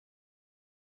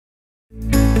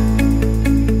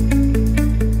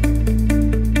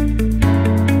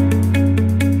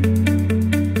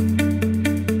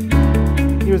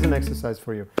exercise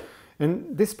for you.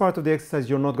 And this part of the exercise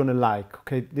you're not going to like,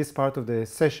 okay? This part of the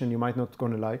session you might not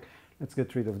going to like. Let's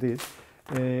get rid of this.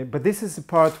 But this is the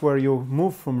part where you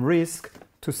move from risk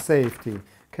to safety,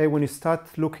 okay? When you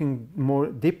start looking more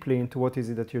deeply into what is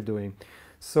it that you're doing.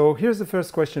 So here's the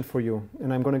first question for you,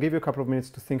 and I'm going to give you a couple of minutes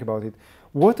to think about it.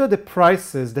 What are the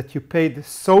prices that you paid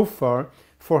so far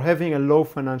for having a low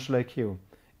financial IQ?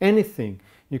 Anything.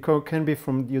 You can be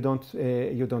from you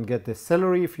don't get the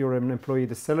salary if you're an employee,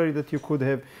 the salary that you could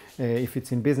have. If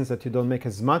it's in business that you don't make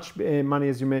as much money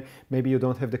as you may, maybe you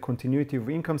don't have the continuity of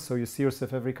income, so you see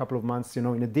yourself every couple of months, in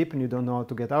a dip and you don't know how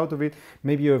to get out of it.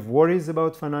 Maybe you have worries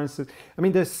about finances. I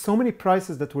mean, there's so many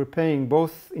prices that we're paying,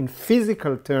 both in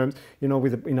physical terms, in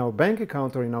our bank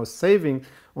account or in our saving,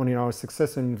 or in our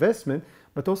success and investment,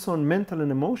 but also on mental and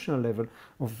emotional level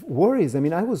of worries. I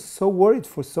mean, I was so worried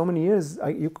for so many years.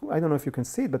 I don't know if you can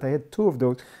see it, but I had 2 of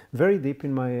those very deep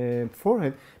in my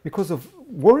forehead because of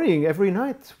worrying every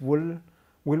night. Will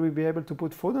we be able to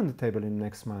put food on the table in the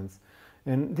next month?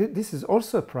 And this is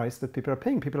also a price that people are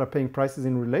paying. People are paying prices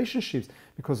in relationships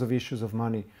because of issues of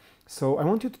money. So I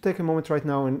want you to take a moment right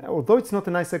now, and although it's not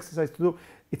a nice exercise to do,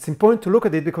 it's important to look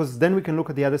at it because then we can look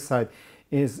at the other side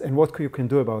and what you can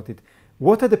do about it.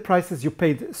 What are the prices you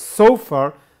paid so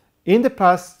far in the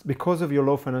past because of your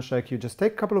low financial IQ? Just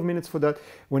take a couple of minutes for that.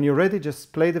 When you're ready,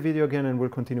 just play the video again and we'll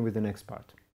continue with the next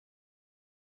part.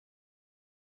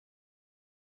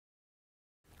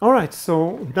 All right,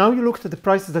 so now you looked at the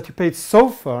prices that you paid so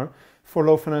far for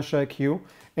low financial IQ.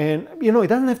 And, it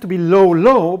doesn't have to be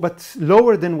low, but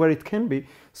lower than where it can be.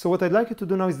 So what I'd like you to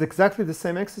do now is exactly the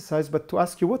same exercise, but to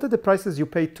ask you, what are the prices you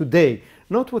paid today?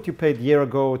 Not what you paid a year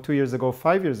ago, 2 years ago,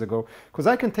 5 years ago. Because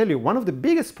I can tell you, one of the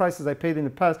biggest prices I paid in the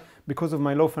past because of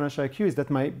my low financial IQ is that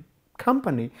my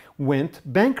company went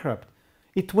bankrupt.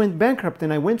 It went bankrupt,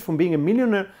 and I went from being a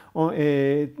millionaire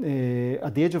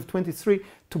at the age of 23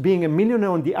 to being a millionaire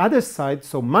on the other side,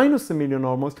 so minus $1 million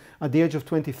almost, at the age of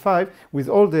 25, with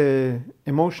all the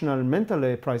emotional and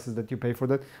mental prices that you pay for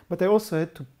that. But I also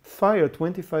had to fire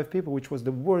 25 people, which was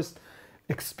the worst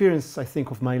experience, I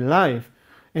think, of my life.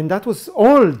 And that was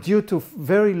all due to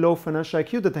very low financial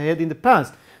IQ that I had in the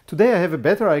past. Today I have a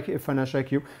better financial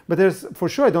IQ, but for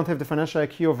sure I don't have the financial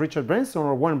IQ of Richard Branson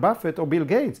or Warren Buffett or Bill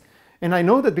Gates. And I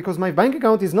know that because my bank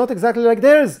account is not exactly like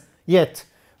theirs yet,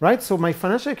 right? So my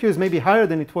financial IQ is maybe higher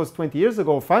than it was 20 years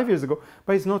ago or 5 years ago,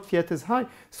 but it's not yet as high.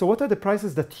 So what are the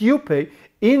prices that you pay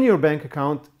in your bank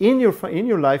account, in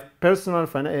your life, personal,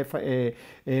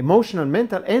 emotional,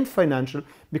 mental, and financial,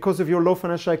 because of your low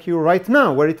financial IQ right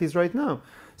now, where it is right now?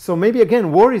 So maybe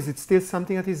again, worries, it's still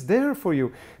something that is there for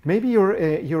you. Maybe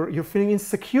you're feeling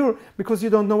insecure because you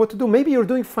don't know what to do. Maybe you're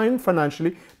doing fine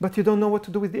financially, but you don't know what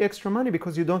to do with the extra money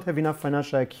because you don't have enough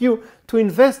financial IQ to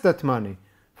invest that money,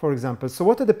 for example. So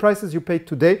what are the prices you paid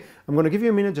today? I'm going to give you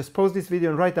a minute, just pause this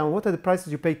video and write down what are the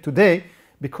prices you paid today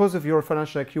because of your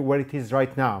financial IQ where it is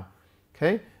right now,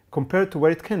 okay? Compared to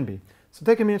where it can be. So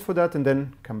take a minute for that and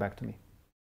then come back to me.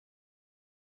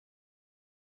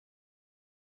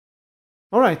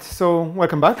 All right, so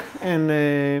welcome back. And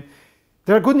there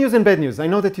are good news and bad news. I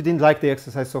know that you didn't like the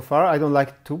exercise so far. I don't like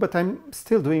it too, but I'm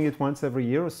still doing it once every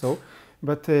year or so.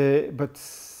 But there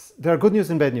are good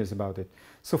news and bad news about it.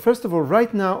 So first of all,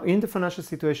 right now, in the financial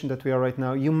situation that we are right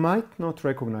now, you might not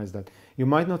recognize that. You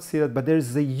might not see that, but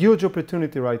there's a huge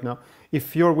opportunity right now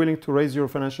if you're willing to raise your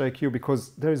financial IQ,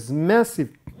 because there's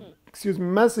massive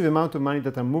amount of money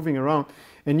that are moving around,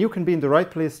 and you can be in the right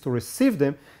place to receive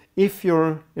them if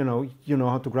you know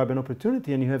how to grab an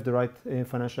opportunity and you have the right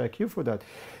financial IQ for that.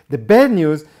 The bad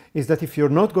news is that if you're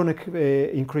not going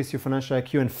to increase your financial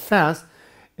IQ and fast,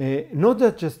 not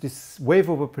that just this wave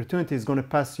of opportunity is going to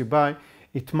pass you by,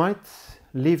 it might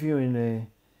leave you in a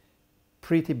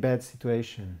pretty bad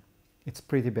situation. It's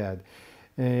pretty bad.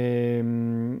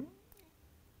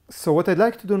 So what I'd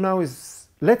like to do now is,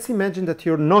 let's imagine that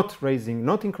you're not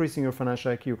increasing your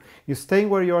financial IQ. You're staying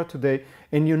where you are today,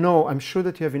 and I'm sure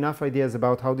that you have enough ideas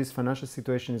about how this financial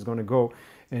situation is going to go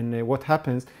and what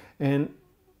happens. And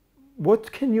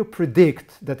what can you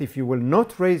predict that if you will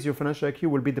not raise your financial IQ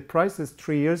will be the prices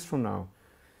 3 years from now?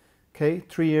 Okay,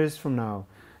 3 years from now.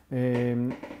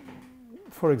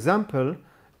 For example,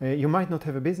 you might not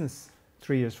have a business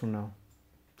 3 years from now.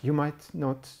 You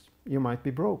might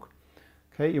be broke.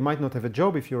 Okay, you might not have a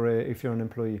job if you're an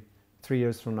employee 3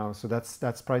 years from now. So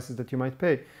that's prices that you might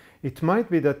pay. It might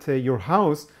be that your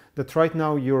house that right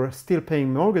now you're still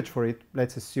paying mortgage for it,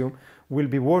 let's assume, will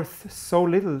be worth so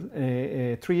little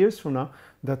 3 years from now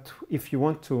that if you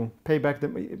want to pay back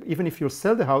even if you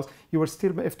sell the house, you will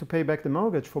still have to pay back the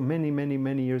mortgage for many, many,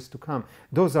 many years to come.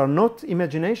 Those are not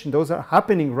imagination. Those are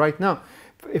happening right now.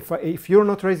 If you're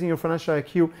not raising your financial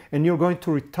IQ and you're going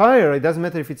to retire, it doesn't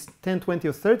matter if it's 10, 20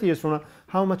 or 30 years from now,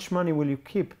 how much money will you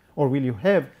keep or will you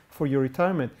have for your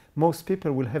retirement? Most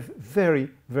people will have very,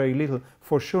 very little,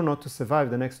 for sure not to survive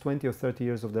the next 20 or 30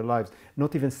 years of their lives,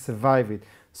 not even survive it.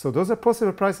 So those are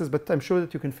possible prices, but I'm sure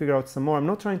that you can figure out some more. I'm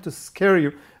not trying to scare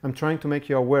you. I'm trying to make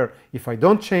you aware. If I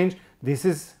don't change, this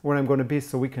is where I'm going to be,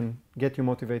 so we can get you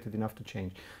motivated enough to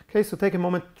change. Okay, so take a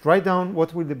moment, write down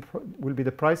what will be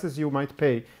the prices you might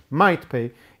pay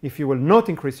if you will not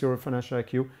increase your financial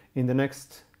IQ in the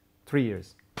next 3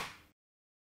 years.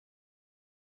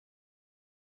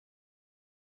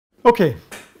 Okay,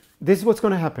 this is what's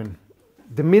going to happen.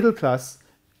 The middle class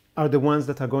are the ones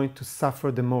that are going to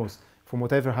suffer the most from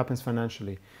whatever happens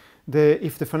financially.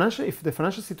 If the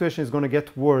financial situation is going to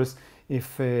get worse,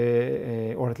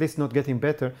 or at least not getting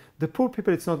better, the poor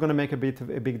people, it's not going to make a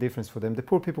big difference for them. The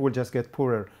poor people will just get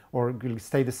poorer or will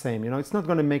stay the same. You know, it's not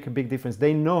going to make a big difference.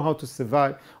 They know how to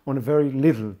survive on a very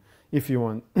little, if you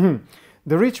want.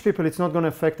 The rich people, it's not going to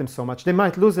affect them so much. They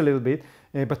might lose a little bit,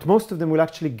 but most of them will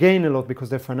actually gain a lot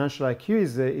because their financial IQ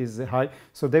is high,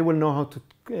 so they will know how to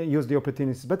use the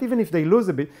opportunities. But even if they lose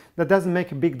a bit, that doesn't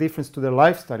make a big difference to their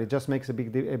lifestyle. It just makes a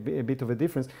bit of a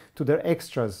difference to their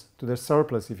extras, to their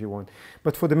surplus, if you want.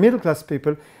 But for the middle class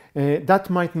people, that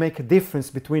might make a difference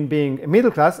between being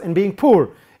middle class and being poor.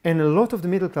 And a lot of the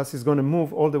middle class is going to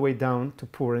move all the way down to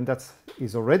poor, and that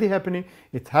is already happening.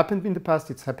 It happened in the past,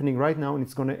 it's happening right now, and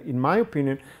it's going to, in my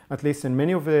opinion, at least in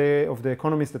many of the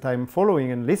economists that I'm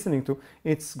following and listening to,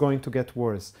 it's going to get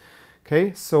worse.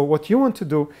 Okay, so what you want to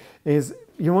do is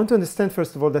you want to understand,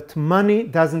 first of all, that money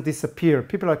doesn't disappear.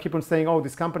 People are keep on saying, oh,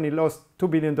 this company lost $2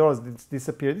 billion, it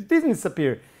disappeared. It didn't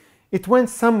disappear. It went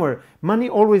somewhere. Money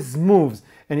always moves,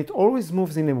 and it always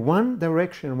moves in one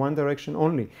direction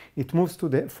only. It moves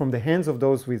from the hands of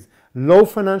those with low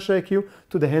financial IQ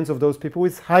to the hands of those people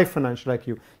with high financial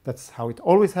IQ. That's how it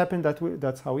always happened.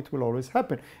 That's how it will always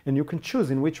happen. And you can choose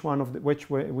in which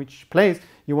place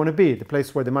you want to be, the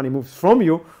place where the money moves from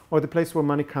you or the place where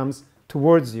money comes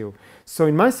towards you. So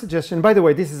in my suggestion, by the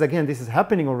way, this is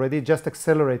happening already, just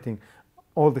accelerating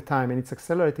all the time, and it's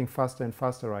accelerating faster and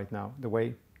faster right now, the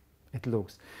way it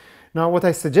looks. Now, what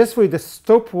I suggest for you is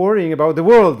stop worrying about the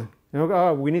world. You know,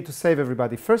 oh, we need to save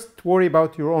everybody. First, worry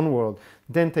about your own world,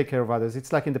 then take care of others.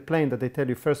 It's like in the plane that they tell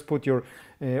you, first put your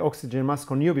oxygen mask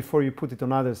on you before you put it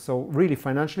on others. So really,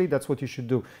 financially, that's what you should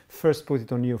do. First put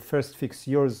it on you. First fix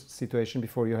your situation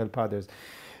before you help others.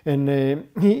 And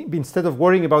instead of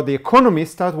worrying about the economy,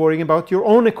 start worrying about your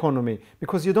own economy,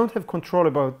 because you don't have control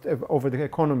over the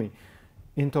economy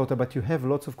in total, but you have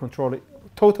lots of control,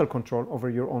 total control over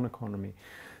your own economy.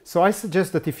 So I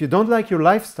suggest that if you don't like your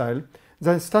lifestyle,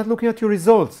 then start looking at your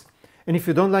results. And if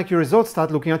you don't like your results,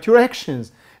 start looking at your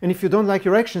actions. And if you don't like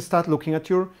your actions, start looking at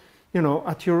your,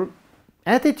 at your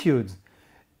attitudes.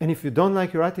 And if you don't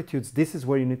like your attitudes, this is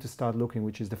where you need to start looking,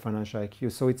 which is the financial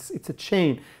IQ. So it's a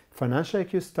chain. Financial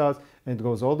IQ starts and it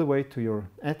goes all the way to your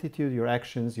attitude, your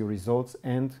actions, your results,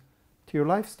 and to your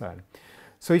lifestyle.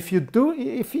 So if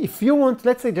you want,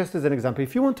 let's say just as an example,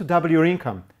 if you want to double your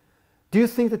income, do you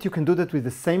think that you can do that with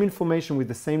the same information, with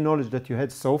the same knowledge that you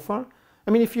had so far?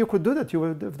 I mean, if you could do that, you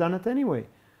would have done it anyway.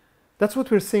 That's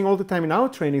what we're seeing all the time in our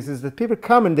trainings, is that people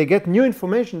come and they get new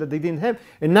information that they didn't have,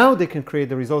 and now they can create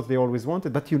the results they always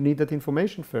wanted, but you need that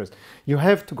information first. You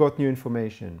have to get new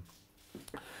information.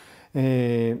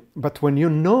 But when you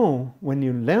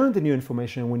learn the new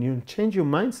information, when you change your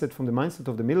mindset from the mindset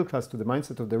of the middle class to the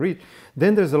mindset of the rich,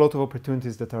 then there's a lot of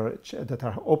opportunities that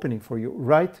are opening for you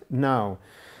right now.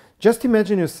 Just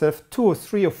imagine yourself 2 or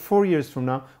 3 or 4 years from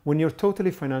now when you're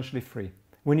totally financially free,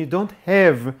 when you don't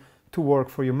have to work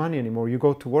for your money anymore. You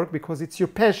go to work because it's your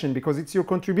passion, because it's your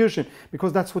contribution,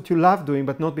 because that's what you love doing,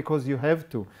 but not because you have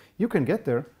to. You can get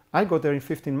there. I got there in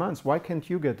 15 months. Why can't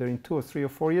you get there in 2 or 3 or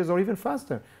 4 years or even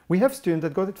faster? We have students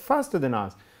that got it faster than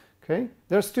us. Okay?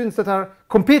 There are students that are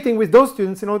competing with those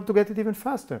students in order to get it even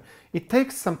faster. It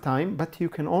takes some time, but you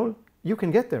can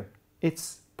get there.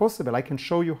 It's possible. I can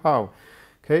show you how.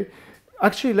 Okay?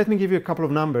 Actually, let me give you a couple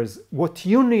of numbers. What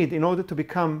you need in order to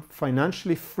become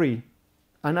financially free,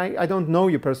 and I don't know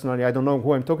you personally, I don't know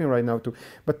who I'm talking right now to,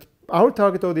 but our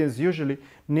target audience usually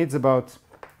needs about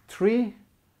 3,000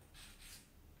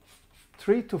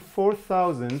 to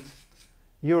 4,000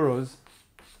 euros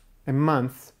a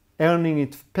month earning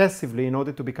it passively in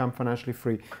order to become financially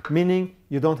free. Meaning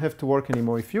you don't have to work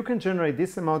anymore. If you can generate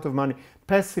this amount of money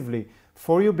passively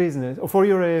for your business or for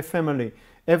your family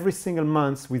every single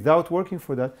month without working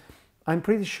for that, I'm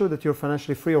pretty sure that you're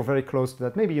financially free or very close to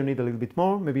that. Maybe you need a little bit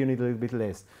more, maybe you need a little bit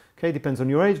less. Okay, depends on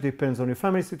your age, depends on your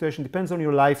family situation, depends on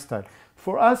your lifestyle.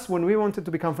 For us, when we wanted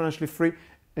to become financially free,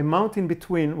 amount in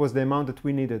between was the amount that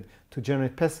we needed to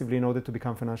generate passively in order to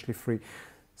become financially free.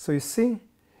 So you see,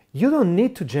 you don't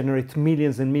need to generate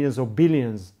millions and millions or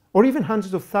billions or even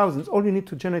hundreds of thousands. All you need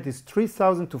to generate is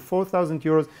 3,000 to 4,000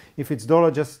 euros. If it's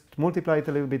dollar, just multiply it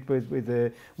a little bit with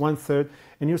 1/3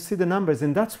 and you'll see the numbers.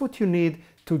 And that's what you need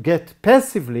to get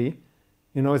passively,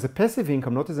 you know, as a passive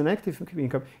income, not as an active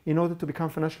income, in order to become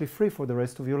financially free for the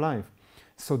rest of your life.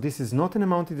 So this is not an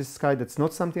amount in the sky. That's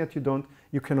not something that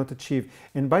you cannot achieve.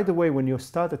 And by the way, when you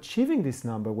start achieving this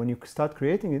number, when you start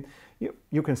creating it,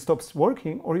 you can stop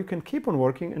working or you can keep on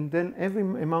working, and then every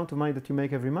amount of money that you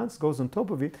make every month goes on top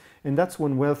of it, and that's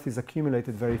when wealth is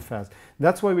accumulated very fast.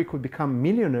 That's why we could become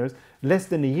millionaires less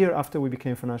than a year after we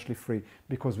became financially free,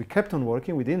 because we kept on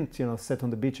working. We didn't, you know, sit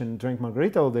on the beach and drink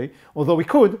margarita all day, although we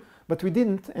could, but we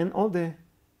didn't, and all the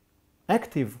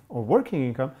active or working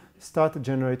income started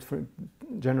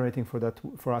generating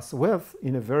for us wealth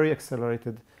in a very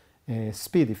accelerated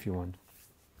speed, if you want.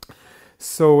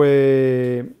 So,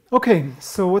 okay,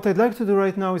 so what I'd like to do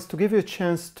right now is to give you a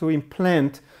chance to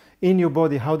implant in your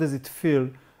body, how does it feel,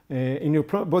 in your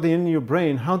body and in your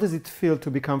brain, how does it feel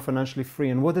to become financially free,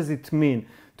 and what does it mean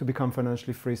to become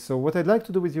financially free? So what I'd like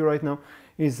to do with you right now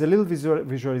is a little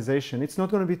visualization. It's not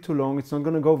going to be too long, it's not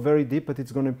going to go very deep, but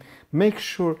it's going to make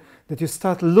sure that you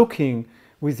start looking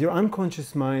with your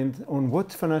unconscious mind on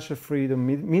what financial freedom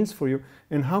means for you,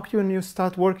 and how can you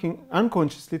start working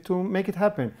unconsciously to make it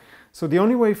happen. So the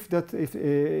only way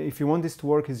if you want this to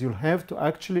work is you'll have to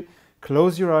actually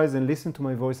close your eyes and listen to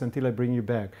my voice until I bring you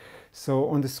back. So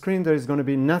on the screen there is going to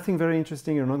be nothing very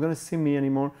interesting. You're not going to see me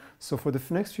anymore. So for the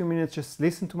next few minutes, just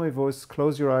listen to my voice,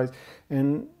 close your eyes,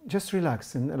 and just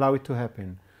relax and allow it to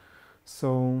happen.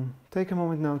 So take a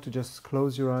moment now to just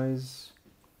close your eyes.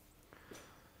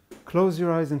 Close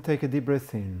your eyes and take a deep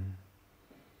breath in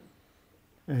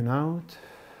and out.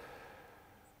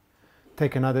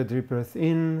 Take another deep breath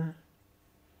in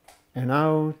and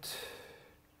out.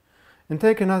 And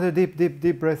take another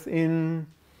deep breath in.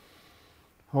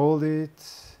 Hold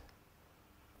it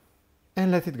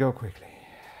and let it go quickly.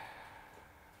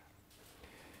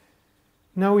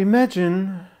 Now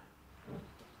imagine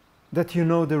that you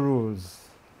know the rules.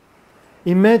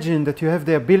 Imagine that you have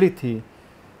the ability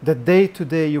that day to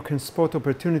day you can spot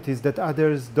opportunities that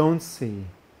others don't see.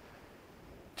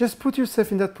 Just put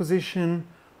yourself in that position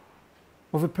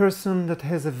of a person that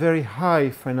has a very high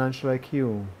financial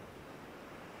IQ.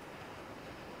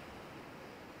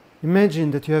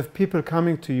 Imagine that you have people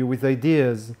coming to you with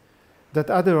ideas that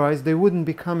otherwise they wouldn't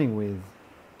be coming with.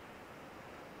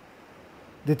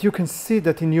 That you can see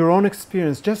that in your own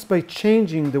experience, just by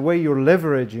changing the way you're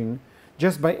leveraging,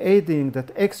 just by adding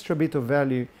that extra bit of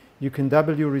value, you can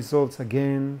double your results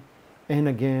again and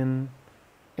again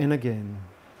and again.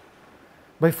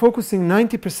 By focusing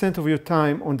 90% of your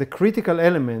time on the critical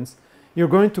elements, you're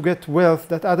going to get wealth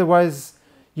that otherwise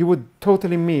you would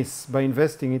totally miss by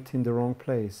investing it in the wrong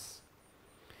place.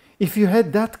 If you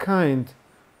had that kind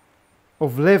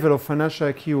of level of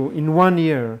financial IQ in 1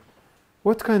 year,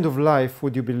 what kind of life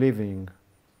would you be living?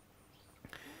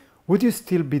 Would you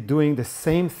still be doing the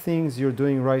same things you're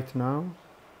doing right now?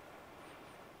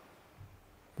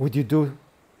 Would you do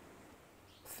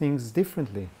things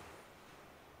differently?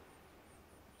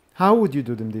 How would you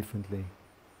do them differently?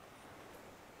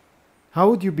 How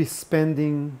would you be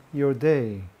spending your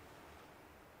day?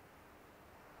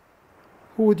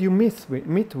 Who would you meet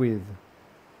with?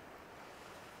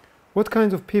 What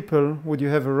kind of people would you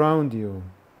have around you?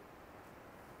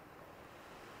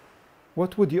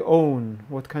 What would you own?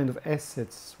 What kind of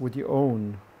assets would you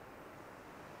own?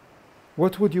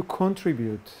 What would you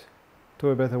contribute to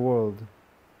a better world?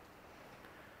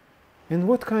 And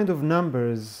what kind of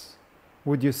numbers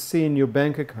would you see in your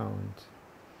bank account?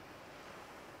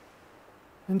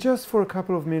 And just for a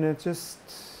couple of minutes, just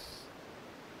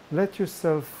let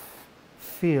yourself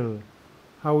feel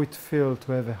how it feels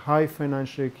to have a high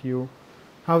financial IQ.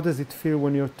 How does it feel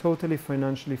when you're totally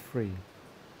financially free?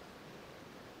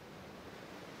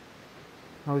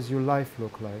 How does your life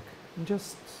look like? And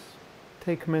just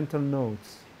take mental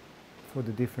notes for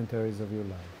the different areas of your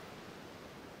life.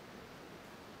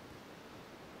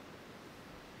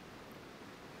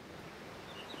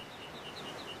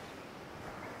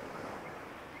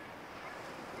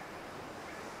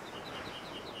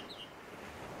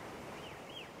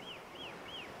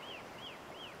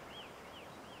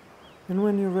 And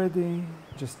when you're ready,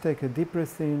 just take a deep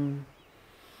breath in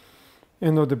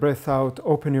and on the breath out,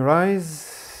 open your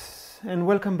eyes and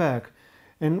welcome back.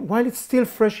 And while it's still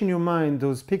fresh in your mind,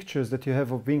 those pictures that you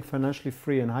have of being financially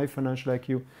free and high financial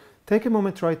IQ, take a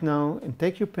moment right now and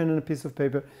take your pen and a piece of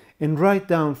paper and write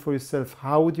down for yourself,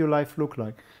 how would your life look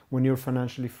like when you're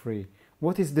financially free?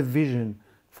 What is the vision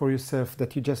for yourself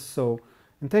that you just saw?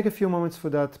 And take a few moments for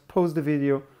that, pause the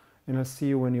video, and I'll see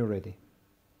you when you're ready.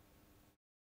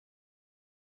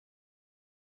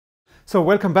 So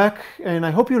welcome back, and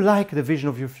I hope you like the vision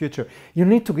of your future. You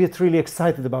need to get really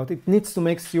excited about it. It needs to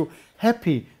make you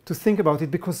happy to think about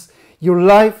it, because your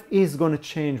life is going to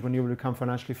change when you become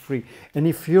financially free. And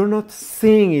if you're not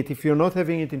seeing it, if you're not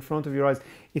having it in front of your eyes,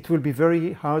 it will be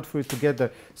very hard for you to get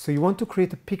there. So you want to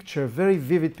create a picture, a very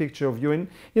vivid picture of you. And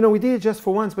we did it just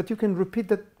for once, but you can repeat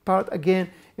that part again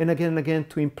and again and again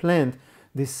to implant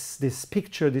this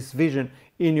picture, this vision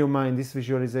in your mind, this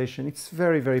visualization. It's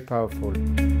very, very powerful.